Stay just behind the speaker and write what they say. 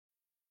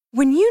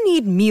When you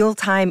need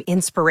mealtime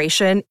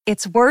inspiration,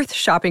 it's worth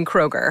shopping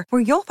Kroger,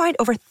 where you'll find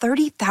over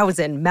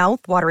 30,000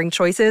 mouth-watering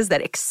choices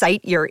that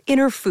excite your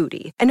inner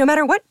foodie. And no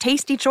matter what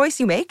tasty choice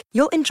you make,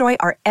 you'll enjoy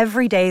our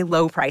everyday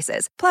low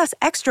prices, plus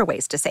extra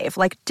ways to save,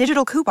 like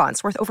digital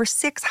coupons worth over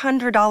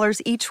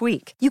 $600 each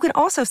week. You can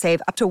also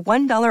save up to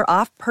 $1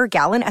 off per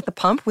gallon at the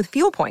pump with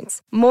fuel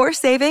points. More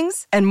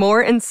savings and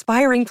more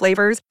inspiring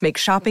flavors make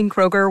shopping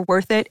Kroger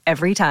worth it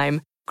every time.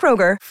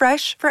 Kroger,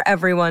 fresh for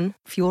everyone.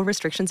 Fuel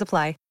restrictions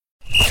apply.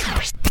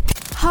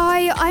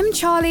 Hi, I'm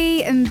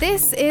Charlie, and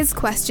this is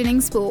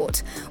Questioning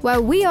Sport, where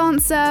we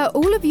answer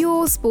all of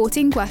your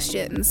sporting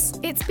questions.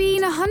 It's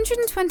been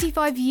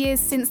 125 years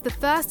since the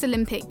first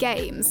Olympic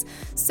Games,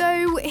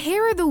 so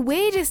here are the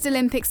weirdest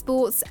Olympic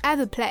sports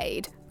ever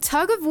played.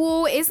 Tug of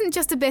war isn't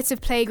just a bit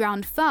of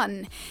playground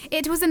fun.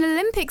 It was an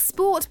Olympic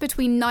sport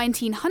between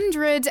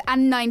 1900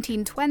 and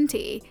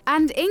 1920,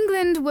 and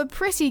England were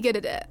pretty good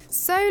at it.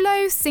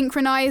 Solo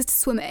synchronized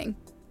swimming.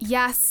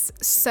 Yes,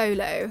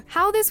 solo.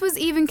 How this was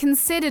even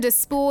considered a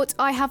sport,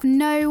 I have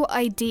no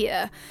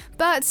idea.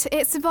 But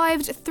it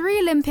survived 3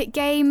 Olympic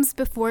Games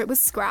before it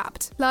was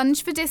scrapped.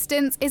 Lunge for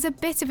distance is a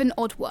bit of an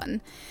odd one.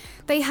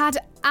 They had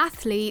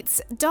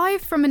athletes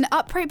dive from an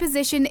upright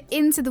position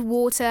into the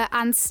water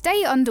and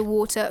stay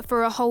underwater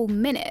for a whole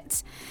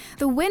minute.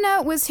 The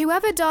winner was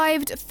whoever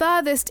dived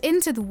furthest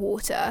into the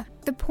water.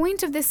 The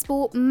point of this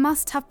sport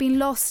must have been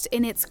lost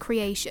in its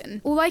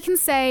creation. All I can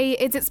say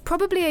is it's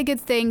probably a good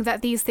thing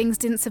that these things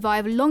didn't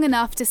survive long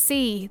enough to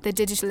see the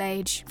digital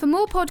age. For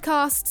more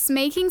podcasts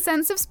making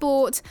sense of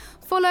sport,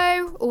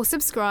 follow or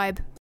subscribe.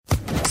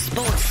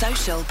 Sports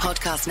Social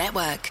Podcast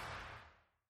Network.